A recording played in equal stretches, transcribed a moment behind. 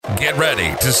Get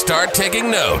ready to start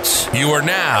taking notes. You are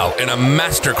now in a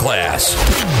masterclass.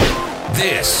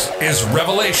 This is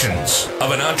Revelations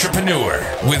of an Entrepreneur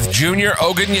with Junior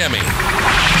Ogunyemi.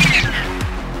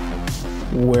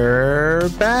 We're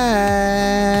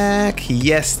back.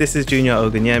 Yes, this is Junior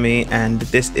Ogunyemi, and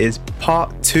this is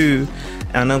part 2.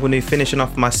 And I'm going to be finishing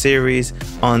off my series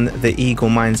on the eagle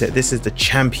mindset. This is the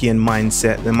champion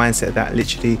mindset, the mindset that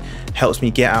literally helps me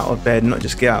get out of bed, not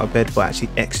just get out of bed, but actually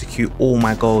execute all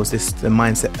my goals. This is the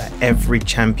mindset that every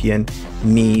champion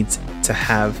needs to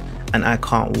have. And I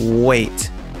can't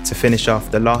wait to finish off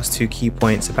the last 2 key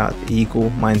points about the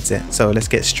eagle mindset. So let's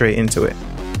get straight into it.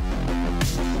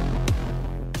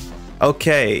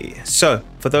 Okay, so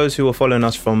for those who were following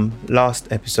us from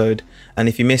last episode, and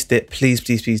if you missed it, please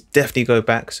definitely go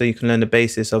back so you can learn the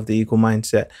basis of the eagle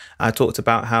mindset. I talked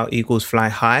about how eagles fly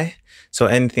high. So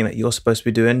anything that you're supposed to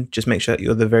be doing, just make sure that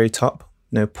you're the very top.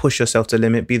 Push yourself to the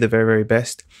limit, be the very, very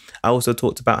best. I also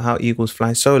talked about how eagles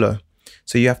fly solo.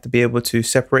 So you have to be able to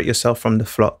separate yourself from the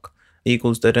flock.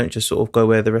 Eagles, they don't just sort of go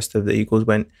where the rest of the eagles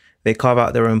went. They carve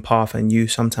out their own path, and you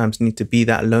sometimes need to be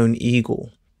that lone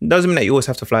eagle. It doesn't mean that you always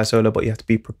have to fly solo, but you have to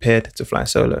be prepared to fly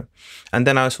solo. And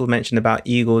then I also mentioned about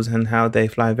eagles and how they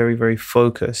fly very, very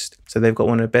focused. So they've got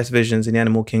one of the best visions in the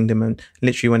animal kingdom. And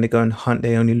literally when they go and hunt,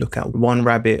 they only look at one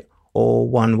rabbit or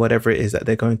one whatever it is that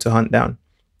they're going to hunt down.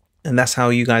 And that's how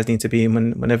you guys need to be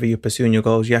whenever you're pursuing your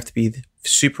goals. You have to be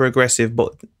super aggressive,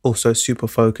 but also super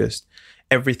focused.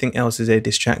 Everything else is a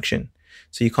distraction.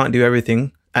 So you can't do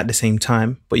everything at the same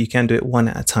time, but you can do it one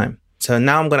at a time. So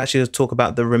now I'm going to actually talk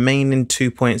about the remaining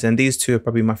 2 points, and these 2 are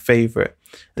probably my favorite.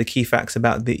 The key facts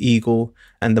about the eagle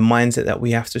and the mindset that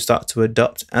we have to start to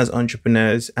adopt as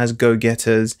entrepreneurs, as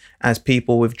go-getters, as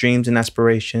people with dreams and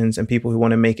aspirations, and people who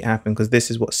want to make it happen, because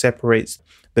this is what separates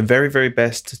the very, very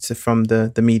best from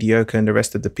the mediocre and the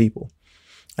rest of the people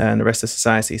and the rest of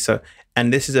society.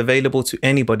 And this is available to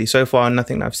anybody. So far,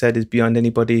 nothing that I've said is beyond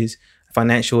anybody's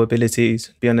financial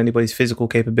abilities, beyond anybody's physical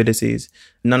capabilities.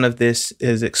 None of this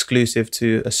is exclusive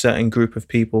to a certain group of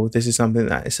people. This is something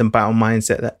that is about a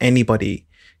mindset that anybody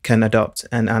can adopt.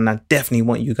 And I definitely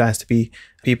want you guys to be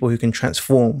people who can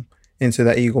transform into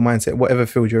that eagle mindset, whatever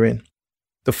field you're in.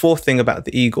 The 4th thing about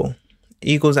the eagle,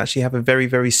 eagles actually have a very,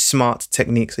 very smart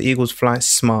technique. So eagles fly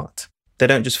smart. They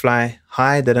don't just fly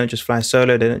high. They don't just fly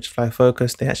solo. They don't just fly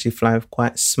focused. They actually fly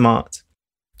quite smart.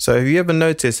 So have you ever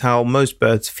noticed how most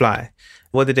birds fly?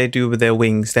 What do they do with their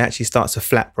wings? They actually start to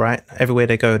flap, right? Everywhere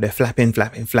they go, they're flapping.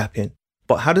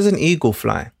 But how does an eagle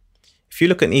fly? If you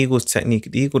look at an eagle's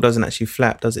technique, the eagle doesn't actually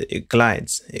flap, does it? It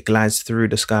glides. It glides through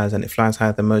the skies and it flies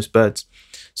higher than most birds.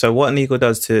 So what an eagle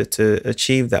does to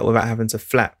achieve that without having to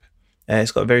flap,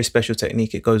 it's got a very special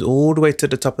technique. It goes all the way to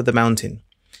the top of the mountain,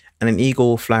 and an eagle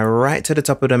will fly right to the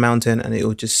top of the mountain, and it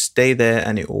will just stay there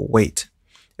and it will wait.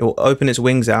 It will open its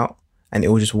wings out and it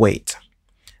will just wait.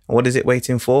 And what is it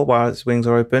waiting for while its wings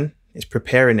are open? It's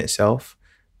preparing itself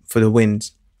for the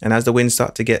winds. And as the winds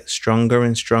start to get stronger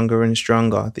and stronger and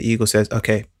stronger, the eagle says,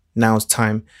 okay, now's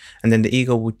time. And then the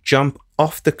eagle will jump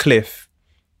off the cliff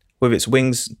with its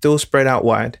wings still spread out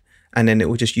wide. And then it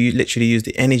will just literally use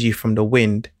the energy from the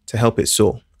wind to help it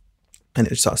soar. And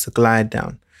it starts to glide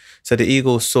down. So the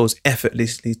eagle soars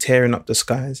effortlessly, tearing up the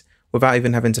skies without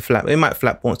even having to flap. It might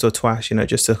flap once or twice,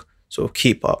 just to sort of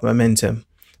keep up momentum.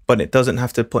 But it doesn't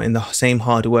have to put in the same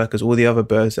hard work as all the other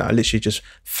birds that are literally just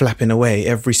flapping away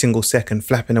every single second,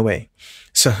 flapping away.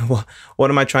 So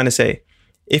what am I trying to say?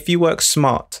 If you work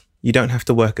smart, you don't have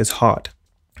to work as hard.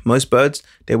 Most birds,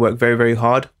 they work very, very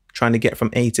hard trying to get from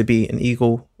A to B. An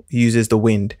eagle uses the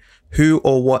wind. Who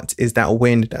or what is that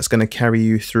wind that's going to carry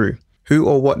you through? Who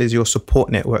or what is your support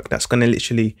network that's going to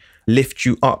literally lift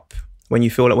you up when you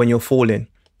feel like when you're falling?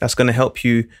 That's going to help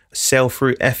you sail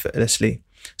through effortlessly.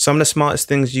 Some of the smartest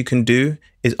things you can do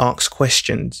is ask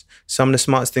questions. Some of the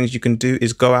smartest things you can do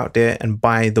is go out there and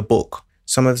buy the book.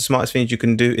 Some of the smartest things you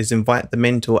can do is invite the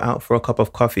mentor out for a cup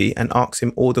of coffee and ask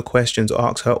him all the questions or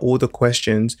ask her all the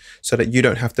questions so that you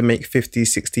don't have to make 50,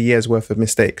 60 years worth of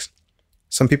mistakes.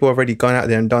 Some people have already gone out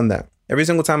there and done that. Every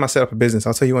single time I set up a business,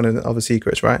 I'll tell you one of the other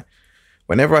secrets, right?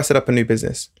 Whenever I set up a new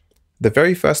business, the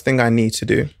very first thing I need to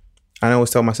do, and I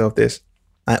always tell myself this,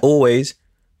 I always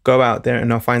go out there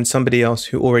and I'll find somebody else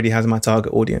who already has my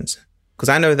target audience. Because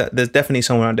I know that there's definitely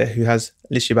someone out there who has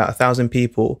literally about 1,000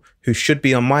 people who should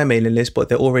be on my mailing list, but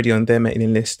they're already on their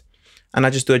mailing list. And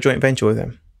I just do a joint venture with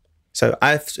them. So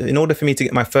in order for me to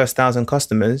get my first 1,000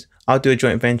 customers, I'll do a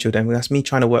joint venture with them. That's me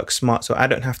trying to work smart. So I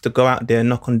don't have to go out there and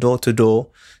knock on door to door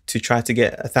to try to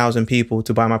get 1,000 people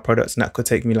to buy my products. And that could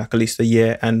take me like at least a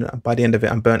year. And by the end of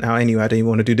it, I'm burnt out anyway. I don't even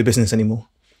want to do the business anymore.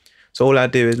 So So all I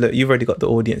do is, look, you've already got the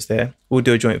audience there. We'll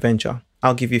do a joint venture.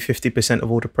 I'll give you 50%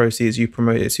 of all the proceeds. You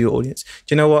promote it to your audience.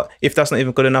 Do you know what? If that's not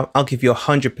even good enough, I'll give you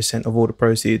 100% of all the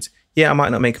proceeds. Yeah, I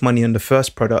might not make money on the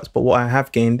first product, but what I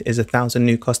have gained is 1,000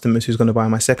 new customers who's going to buy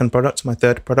my second product, my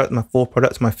third product, my fourth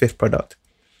product, my fifth product.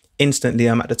 Instantly,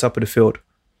 I'm at the top of the field.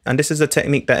 And this is a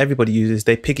technique that everybody uses.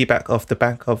 They piggyback off the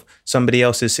back of somebody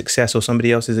else's success or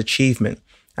somebody else's achievement.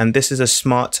 And this is a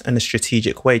smart and a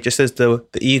strategic way. Just as the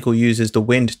eagle uses the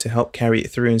wind to help carry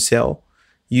it through and sail,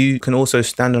 you can also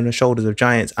stand on the shoulders of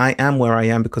giants. I am where I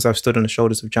am because I've stood on the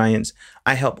shoulders of giants.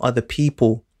 I help other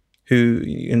people who,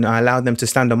 I allow them to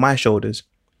stand on my shoulders.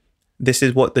 This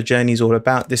is what the journey is all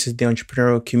about. This is the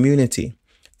entrepreneurial community.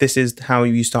 This is how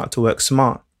you start to work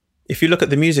smart. If you look at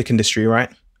the music industry, right?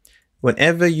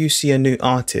 Whenever you see a new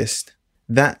artist,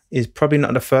 that is probably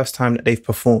not the first time that they've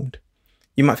performed.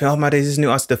 You might think, oh my days, this new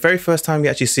artist. The very first time you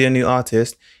actually see a new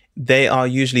artist, they are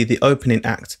usually the opening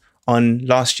act on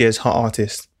last year's Hot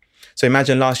Artist. So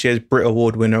imagine last year's Brit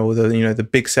Award winner or the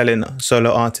big selling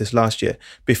solo artist last year.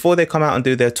 Before they come out and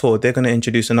do their tour, they're going to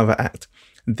introduce another act.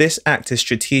 This act is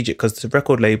strategic because the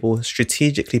record label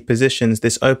strategically positions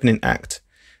this opening act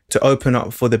to open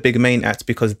up for the big main act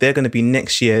because they're going to be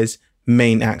next year's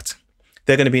main act.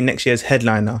 They're going to be next year's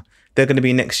headliner. They're going to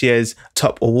be next year's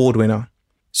top award winner.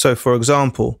 So for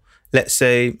example, let's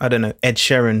say, I don't know, Ed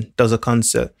Sheeran does a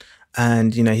concert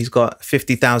and, he's got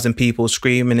 50,000 people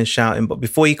screaming and shouting. But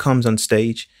before he comes on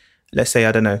stage, let's say,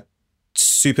 I don't know,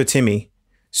 Super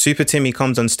Timmy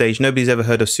comes on stage. Nobody's ever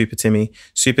heard of Super Timmy.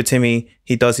 Super Timmy,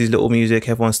 he does his little music.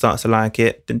 Everyone starts to like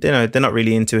it. They're not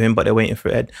really into him, but they're waiting for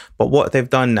Ed. But what they've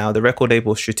done now, the record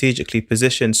label strategically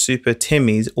positioned Super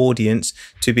Timmy's audience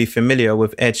to be familiar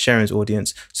with Ed Sheeran's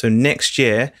audience. So next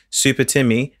year, Super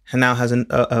Timmy now has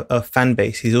a fan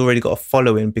base. He's already got a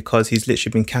following because he's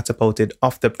literally been catapulted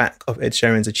off the back of Ed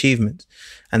Sheeran's achievements.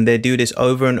 And they do this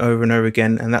over and over and over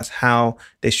again. And that's how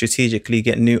they strategically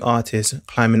get new artists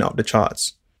climbing up the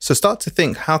charts. So start to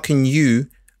think, how can you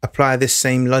apply this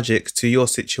same logic to your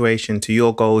situation, to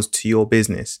your goals, to your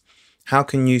business? How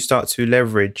can you start to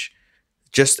leverage,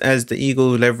 just as the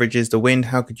eagle leverages the wind,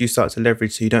 how could you start to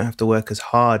leverage so you don't have to work as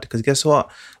hard? Because guess what?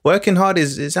 Working hard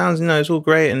it sounds, it's all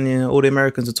great. And, all the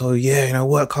Americans are told,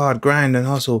 work hard, grind and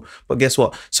hustle. But guess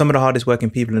what? Some of the hardest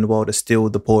working people in the world are still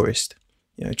the poorest.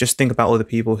 Just think about all the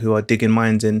people who are digging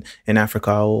mines in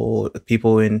Africa or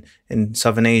people in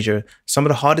Southern Asia. Some of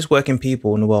the hardest working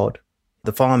people in the world,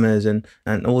 the farmers and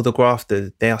all the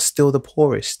grafters, they are still the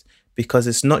poorest because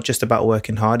it's not just about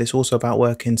working hard. It's also about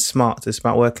working smart. It's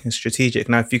about working strategic.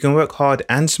 Now, if you can work hard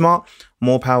and smart,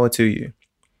 more power to you.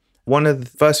 One of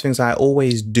the first things I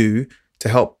always do to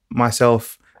help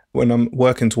myself when I'm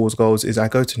working towards goals is I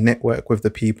go to network with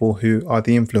the people who are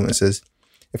the influencers.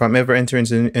 If I'm ever entering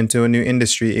into a new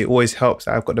industry, it always helps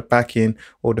that I've got the backing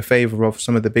or the favor of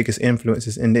some of the biggest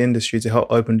influencers in the industry to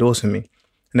help open doors for me.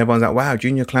 And everyone's like, wow,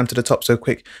 Junior climbed to the top so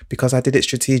quick because I did it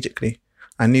strategically.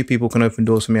 I knew people can open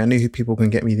doors for me. I knew who people can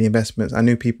get me the investments. I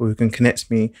knew people who can connect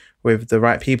me with the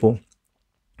right people.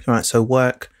 All right, so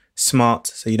work smart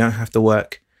so you don't have to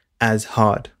work as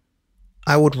hard.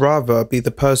 I would rather be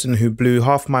the person who blew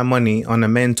half my money on a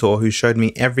mentor who showed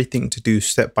me everything to do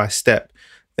step by step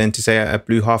than to say I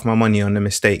blew half my money on a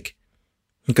mistake.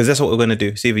 Because that's what we're going to do.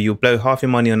 It's either you'll blow half your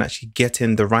money on actually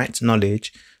getting the right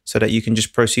knowledge so that you can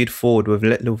just proceed forward with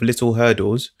little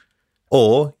hurdles,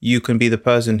 or you can be the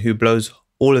person who blows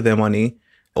all of their money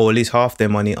or at least half their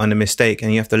money on a mistake,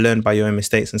 and you have to learn by your own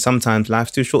mistakes. And sometimes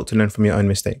life's too short to learn from your own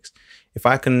mistakes. If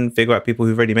I can figure out people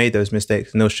who've already made those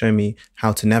mistakes and they'll show me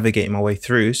how to navigate my way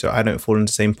through so I don't fall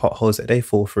into the same potholes that they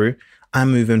fall through,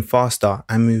 I'm moving faster,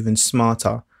 I'm moving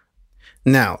smarter.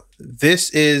 Now,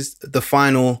 this is the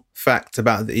final fact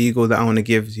about the eagle that I want to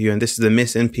give to you. And this is the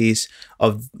missing piece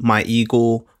of my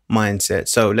eagle mindset.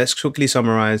 So let's quickly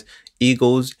summarize.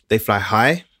 Eagles, they fly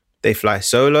high, they fly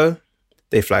solo,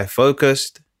 they fly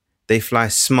focused, they fly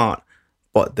smart.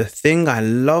 But the thing I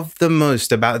love the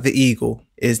most about the eagle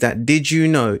is that, did you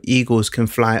know eagles can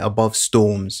fly above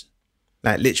storms?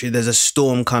 Like literally there's a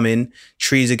storm coming,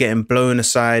 trees are getting blown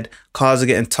aside, cars are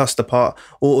getting tossed apart,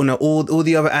 all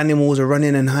the other animals are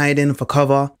running and hiding for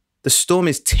cover. The storm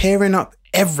is tearing up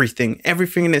everything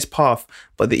in its path,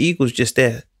 but the eagle's just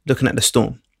there looking at the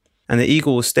storm. And the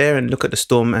eagle will stare and look at the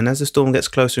storm, and as the storm gets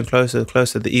closer and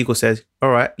closer, the eagle says,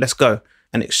 all right, let's go.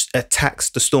 And it attacks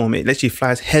the storm. It literally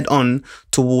flies head on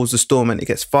towards the storm, and it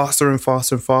gets faster and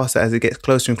faster and faster as it gets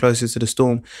closer and closer to the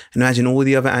storm. And imagine all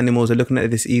the other animals are looking at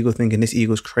this eagle thinking this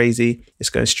eagle's crazy. It's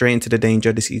going straight into the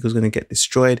danger. This eagle's going to get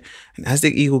destroyed. And as the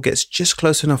eagle gets just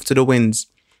close enough to the winds,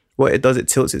 what it does, it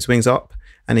tilts its wings up.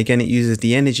 And again, it uses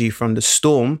the energy from the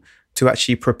storm to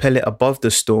actually propel it above the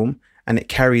storm, and it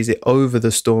carries it over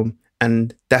the storm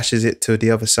and dashes it to the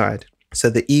other side.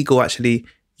 So the eagle actually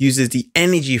uses the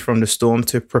energy from the storm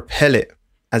to propel it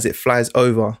as it flies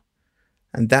over.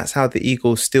 And that's how the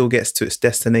eagle still gets to its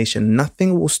destination.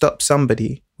 Nothing will stop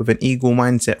somebody with an eagle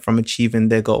mindset from achieving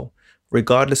their goal,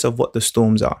 regardless of what the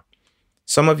storms are.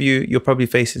 Some of you, you're probably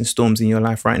facing storms in your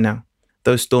life right now.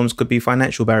 Those storms could be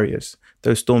financial barriers.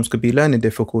 Those storms could be learning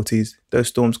difficulties. Those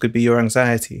storms could be your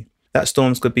anxiety. That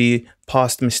storms could be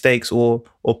past mistakes or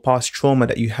past trauma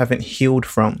that you haven't healed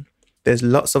from. There's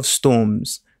lots of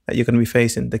storms that you're going to be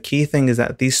facing. The key thing is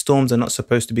that these storms are not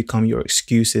supposed to become your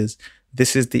excuses.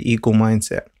 This is the eagle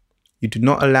mindset. You do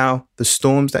not allow the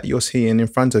storms that you're seeing in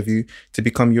front of you to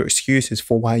become your excuses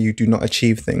for why you do not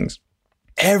achieve things.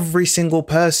 Every single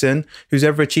person who's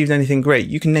ever achieved anything great,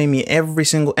 you can name me every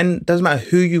single, and it doesn't matter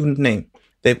who you name,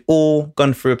 they've all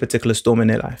gone through a particular storm in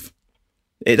their life.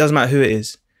 It doesn't matter who it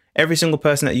is. Every single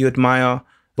person that you admire,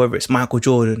 whether it's Michael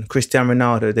Jordan, Cristiano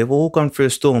Ronaldo, they've all gone through a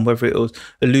storm, whether it was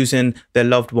losing their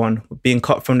loved one, being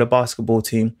cut from the basketball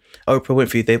team, Oprah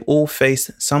Winfrey, they've all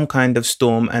faced some kind of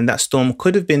storm, and that storm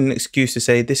could have been an excuse to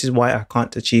say, this is why I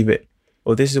can't achieve it,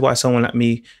 or this is why someone like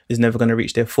me is never going to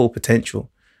reach their full potential.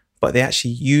 But they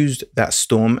actually used that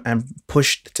storm and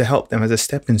pushed to help them as a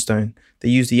stepping stone. They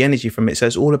used the energy from it. So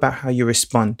it's all about how you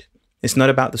respond. It's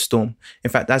not about the storm. In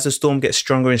fact, as the storm gets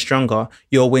stronger and stronger,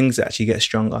 your wings actually get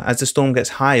stronger. As the storm gets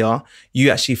higher,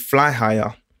 you actually fly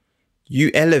higher.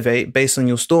 You elevate based on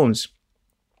your storms.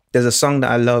 There's a song that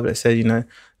I love that says,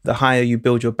 the higher you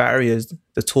build your barriers,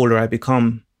 the taller I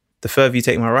become. The further you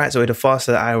take my rights away, the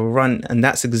faster that I will run. And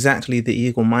that's exactly the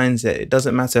eagle mindset. It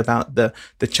doesn't matter about the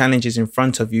challenges in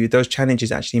front of you. Those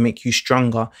challenges actually make you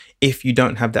stronger if you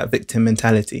don't have that victim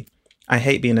mentality. I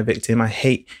hate being a victim. I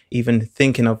hate even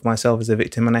thinking of myself as a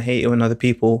victim. And I hate it when other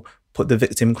people put the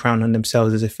victim crown on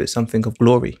themselves as if it's something of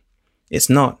glory.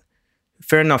 It's not.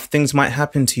 Fair enough, things might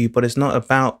happen to you, but it's not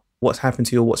about what's happened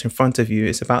to you or what's in front of you.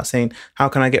 It's about saying, how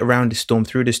can I get around this storm,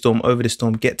 through this storm, over this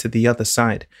storm, get to the other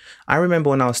side? I remember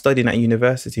when I was studying at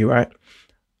university, right?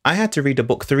 I had to read a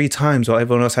book 3 times while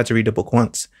everyone else had to read a book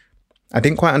once. I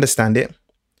didn't quite understand it.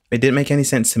 It didn't make any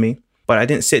sense to me, but I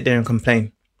didn't sit there and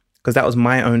complain because that was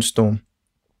my own storm.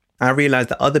 I realized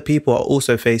that other people are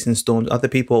also facing storms. Other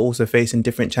people are also facing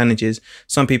different challenges.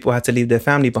 Some people had to leave their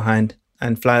family behind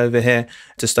and fly over here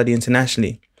to study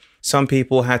internationally. Some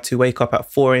people had to wake up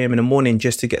at 4 a.m. in the morning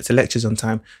just to get to lectures on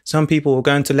time. Some people were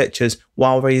going to lectures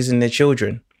while raising their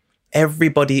children.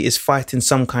 Everybody is fighting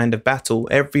some kind of battle.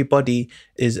 Everybody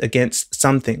is against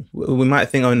something. We might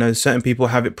think, oh no, certain people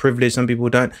have it privileged, some people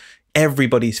don't.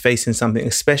 Everybody's facing something,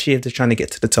 especially if they're trying to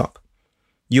get to the top.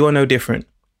 You are no different.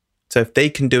 So if they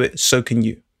can do it, so can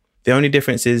you. The only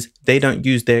difference is they don't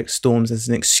use their storms as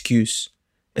an excuse.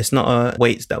 It's not a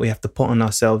weight that we have to put on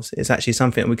ourselves. It's actually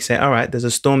something we can say, all right, there's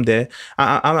a storm there.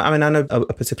 I mean, I know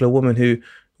a particular woman who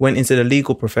went into the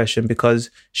legal profession because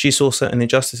she saw certain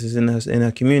injustices in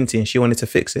her community and she wanted to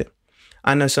fix it.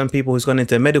 I know some people who's gone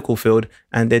into the medical field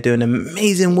and they're doing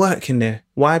amazing work in there.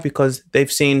 Why? Because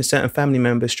they've seen certain family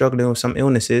members struggling with some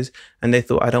illnesses and they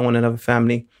thought, I don't want another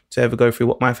family to ever go through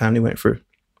what my family went through.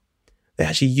 They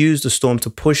actually used the storm to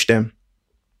push them.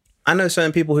 I know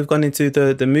certain people who've gone into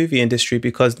the movie industry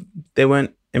because they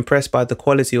weren't impressed by the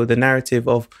quality or the narrative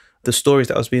of the stories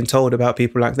that was being told about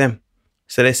people like them.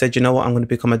 So they said, you know what, I'm going to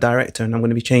become a director and I'm going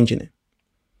to be changing it.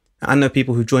 I know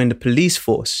people who joined the police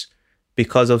force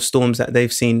because of storms that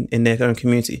they've seen in their own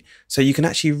community. So you can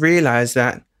actually realize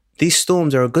that these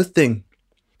storms are a good thing.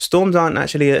 Storms aren't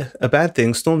actually a bad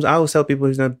thing. Storms, I always tell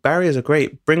people, barriers are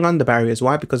great. Bring on the barriers.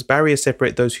 Why? Because barriers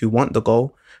separate those who want the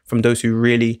goal from those who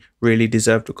really, really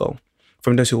deserve the goal.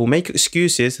 From those who will make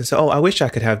excuses and say, oh, I wish I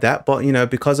could have that, but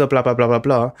because of blah, blah, blah, blah,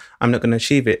 blah, I'm not going to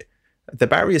achieve it. The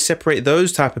barriers separate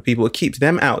those type of people. It keeps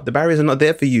them out. The barriers are not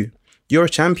there for you. You're a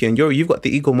champion. You've got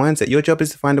the eagle mindset. Your job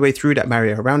is to find a way through that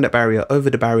barrier, around that barrier, over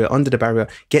the barrier, under the barrier,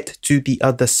 get to the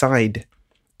other side.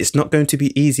 It's not going to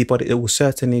be easy, but it will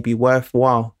certainly be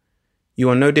worthwhile. You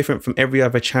are no different from every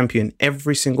other champion.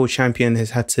 Every single champion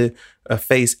has had to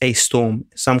face a storm,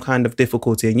 some kind of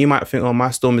difficulty. And you might think, oh,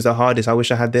 my storm is the hardest. I wish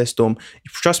I had their storm.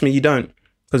 Trust me, you don't.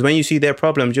 Because when you see their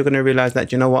problems, you're going to realize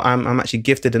that, you know what, I'm actually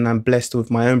gifted and I'm blessed with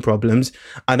my own problems.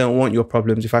 I don't want your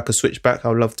problems. If I could switch back,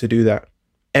 I'd love to do that.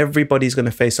 Everybody's going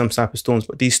to face some type of storms,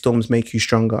 but these storms make you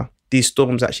stronger. These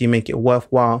storms actually make it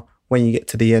worthwhile when you get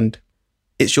to the end.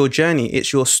 It's your journey.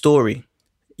 It's your story.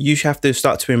 You have to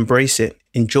start to embrace it.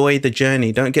 Enjoy the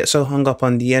journey. Don't get so hung up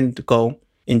on the end goal.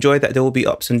 Enjoy that there will be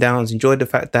ups and downs. Enjoy the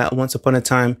fact that once upon a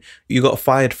time, you got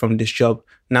fired from this job.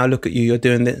 Now look at you. You're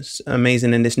doing this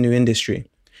amazing in this new industry.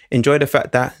 Enjoy the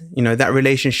fact that, that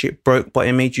relationship broke, but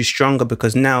it made you stronger,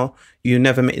 because now you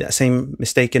never make that same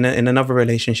mistake in another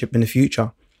relationship in the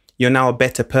future. You're now a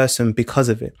better person because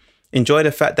of it. Enjoy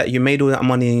the fact that you made all that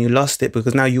money and you lost it,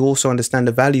 because now you also understand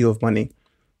the value of money.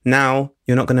 Now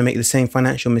you're not going to make the same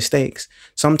financial mistakes.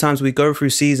 Sometimes we go through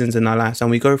seasons in our lives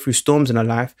and we go through storms in our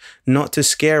life, not to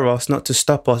scare us, not to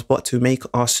stop us, but to make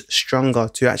us stronger,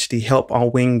 to actually help our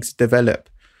wings develop,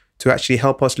 to actually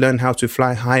help us learn how to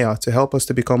fly higher, to help us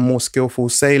to become more skillful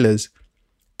sailors.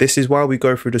 This is why we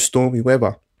go through the stormy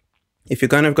weather. If you're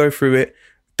going to go through it,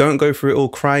 don't go through it all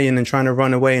crying and trying to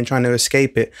run away and trying to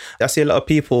escape it. I see a lot of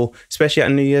people, especially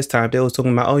at New Year's time, they're always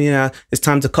talking about, oh yeah, it's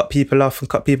time to cut people off and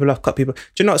cut people off, cut people. Do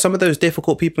you know what? Some of those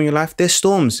difficult people in your life, there's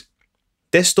storms.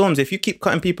 There's storms. If you keep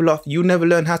cutting people off, you'll never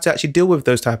learn how to actually deal with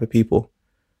those type of people.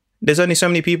 There's only so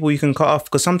many people you can cut off,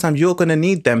 because sometimes you're going to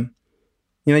need them.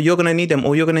 You're going to need them,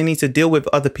 or you're going to need to deal with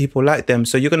other people like them.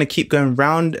 So you're going to keep going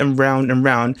round and round and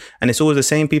round. And it's always the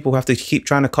same people who have to keep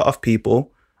trying to cut off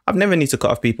people. I've never need to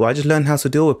cut off people. I just learned how to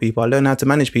deal with people. I learned how to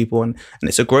manage people, and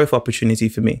it's a growth opportunity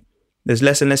for me. There's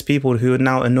less and less people who are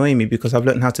now annoying me because I've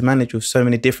learned how to manage with so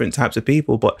many different types of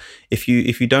people. But if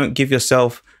you don't give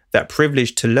yourself that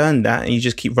privilege to learn that, and you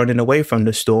just keep running away from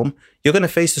the storm, you're going to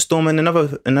face the storm in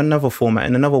another format,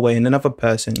 in another way, in another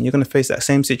person. You're going to face that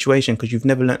same situation because you've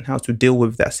never learned how to deal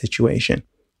with that situation.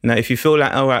 Now, if you feel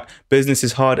like, all right, business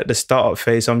is hard at the startup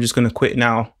phase, so I'm just going to quit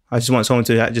now. I just want someone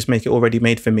to just make it already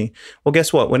made for me. Well,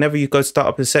 guess what? Whenever you go start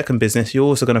up a second business, you're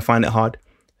also going to find it hard.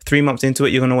 3 months into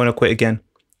it, you're going to want to quit again.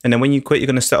 And then when you quit, you're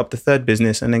going to set up the third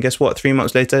business. And then guess what? 3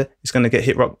 months later, it's going to get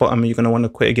hit rock bottom and you're going to want to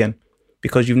quit again,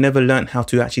 because you've never learned how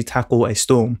to actually tackle a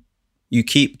storm. You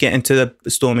keep getting to the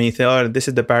storm and you think, oh, this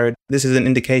is the barrier. This is an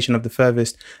indication of the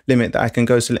furthest limit that I can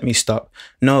go, so let me stop.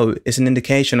 No, it's an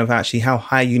indication of actually how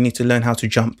high you need to learn how to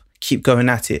jump. Keep going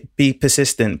at it. Be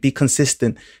persistent. Be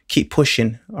consistent. Keep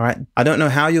pushing. All right. I don't know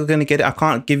how you're going to get it. I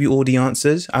can't give you all the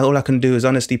answers. All I can do is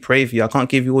honestly pray for you. I can't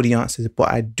give you all the answers,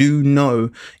 but I do know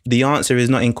the answer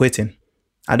is not in quitting.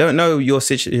 I don't know your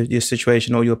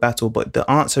situation or your battle, but the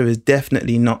answer is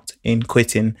definitely not in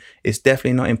quitting. It's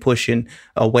definitely not in pushing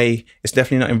away. It's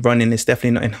definitely not in running. It's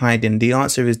definitely not in hiding. The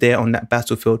answer is there on that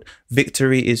battlefield.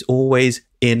 Victory is always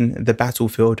in the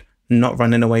battlefield, not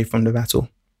running away from the battle.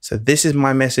 So this is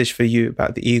my message for you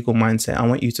about the eagle mindset. I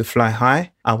want you to fly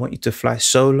high. I want you to fly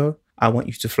solo. I want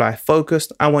you to fly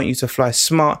focused. I want you to fly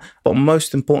smart. But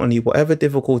most importantly, whatever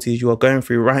difficulties you are going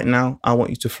through right now, I want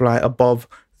you to fly above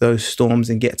those storms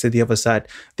and get to the other side.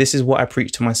 This is what I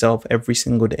preach to myself every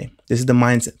single day. This is the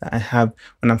mindset that I have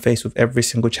when I'm faced with every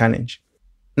single challenge.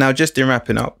 Now, just in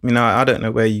wrapping up, I don't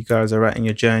know where you guys are at in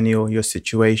your journey or your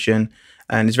situation.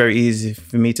 And it's very easy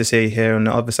for me to say here on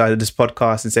the other side of this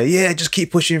podcast and say, yeah, just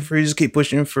keep pushing through, just keep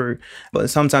pushing through. But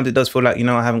sometimes it does feel like,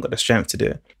 I haven't got the strength to do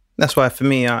it. That's why for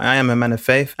me, I am a man of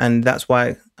faith. And that's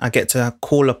why I get to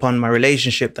call upon my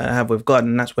relationship that I have with God.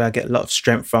 And that's where I get a lot of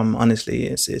strength from. Honestly,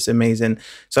 it's amazing.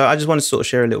 So I just want to sort of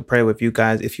share a little prayer with you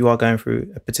guys. If you are going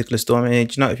through a particular storm, and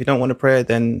if you don't want to pray,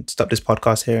 then stop this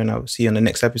podcast here and I'll see you on the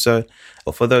next episode.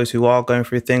 But for those who are going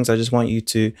through things, I just want you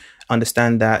to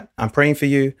understand that I'm praying for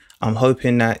you. I'm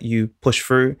hoping that you push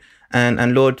through.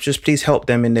 And Lord, just please help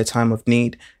them in their time of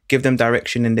need. Give them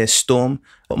direction in their storm,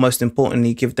 but most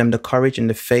importantly, give them the courage and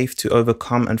the faith to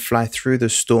overcome and fly through the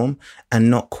storm and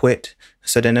not quit.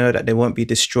 So they know that they won't be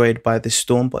destroyed by this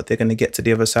storm, but they're going to get to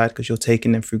the other side because you're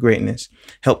taking them through greatness.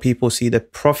 Help people see the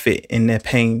profit in their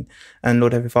pain. And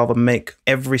Lord, Heavenly Father, make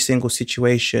every single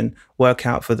situation work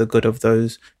out for the good of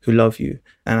those who love you.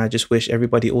 And I just wish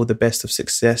everybody all the best of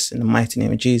success in the mighty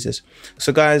name of Jesus.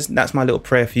 So guys, that's my little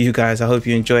prayer for you guys. I hope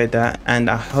you enjoyed that. And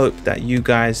I hope that you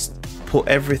guys put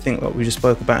everything that we just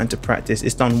spoke about into practice.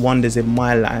 It's done wonders in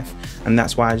my life. And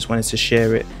that's why I just wanted to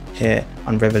share it here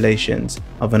on Revelations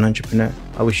of an Entrepreneur.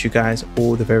 I wish you guys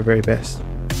all the very, very best.